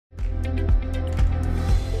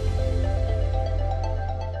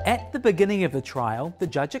At the beginning of the trial, the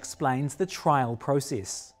judge explains the trial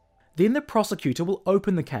process. Then the prosecutor will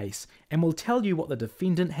open the case and will tell you what the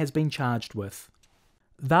defendant has been charged with.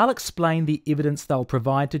 They'll explain the evidence they'll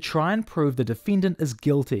provide to try and prove the defendant is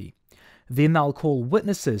guilty. Then they'll call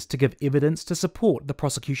witnesses to give evidence to support the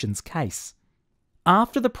prosecution's case.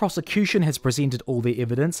 After the prosecution has presented all their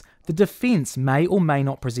evidence, the defence may or may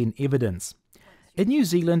not present evidence. In New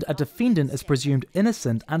Zealand, a defendant is presumed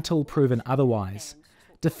innocent until proven otherwise.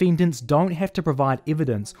 Defendants don't have to provide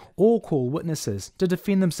evidence or call witnesses to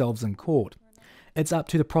defend themselves in court. It's up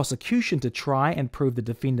to the prosecution to try and prove the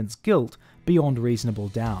defendant's guilt beyond reasonable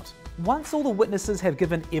doubt. Once all the witnesses have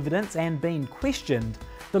given evidence and been questioned,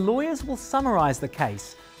 the lawyers will summarise the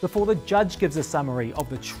case before the judge gives a summary of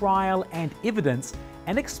the trial and evidence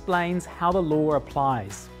and explains how the law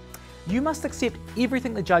applies. You must accept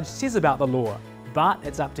everything the judge says about the law, but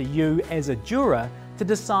it's up to you as a juror to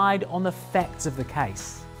decide on the facts of the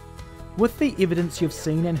case. With the evidence you've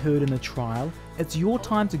seen and heard in the trial, it's your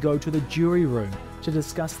time to go to the jury room to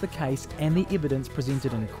discuss the case and the evidence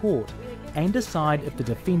presented in court and decide if the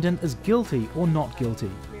defendant is guilty or not guilty.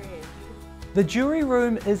 The jury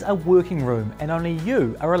room is a working room and only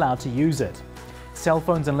you are allowed to use it. Cell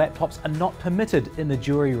phones and laptops are not permitted in the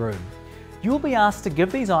jury room. You will be asked to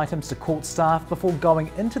give these items to court staff before going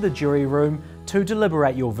into the jury room to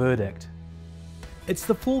deliberate your verdict. It's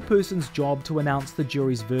the foreperson's job to announce the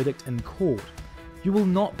jury's verdict in court. You will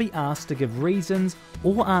not be asked to give reasons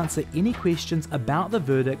or answer any questions about the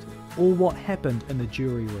verdict or what happened in the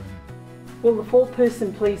jury room. Will the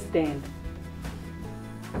foreperson please stand?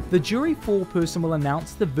 The jury foreperson will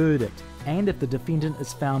announce the verdict, and if the defendant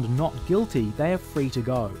is found not guilty, they are free to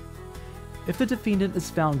go. If the defendant is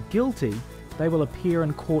found guilty, they will appear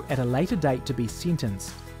in court at a later date to be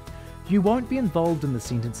sentenced. You won't be involved in the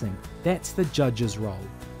sentencing, that's the judge's role.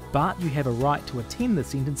 But you have a right to attend the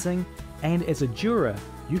sentencing, and as a juror,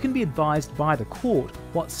 you can be advised by the court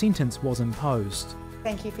what sentence was imposed.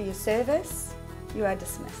 Thank you for your service. You are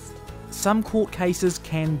dismissed. Some court cases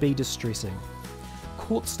can be distressing.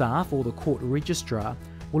 Court staff or the court registrar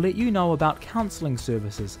will let you know about counselling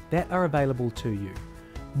services that are available to you.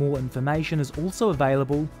 More information is also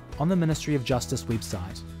available on the Ministry of Justice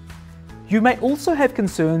website. You may also have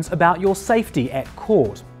concerns about your safety at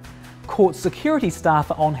court. Court security staff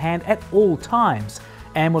are on hand at all times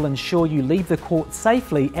and will ensure you leave the court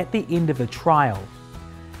safely at the end of the trial.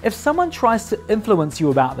 If someone tries to influence you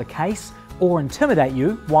about the case or intimidate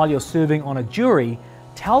you while you're serving on a jury,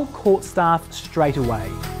 tell court staff straight away.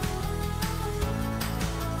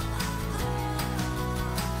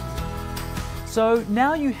 So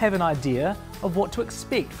now you have an idea of what to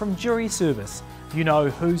expect from jury service. You know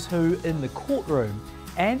who's who in the courtroom,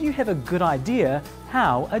 and you have a good idea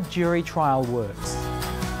how a jury trial works.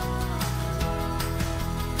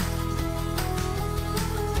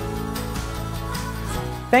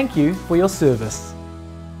 Thank you for your service.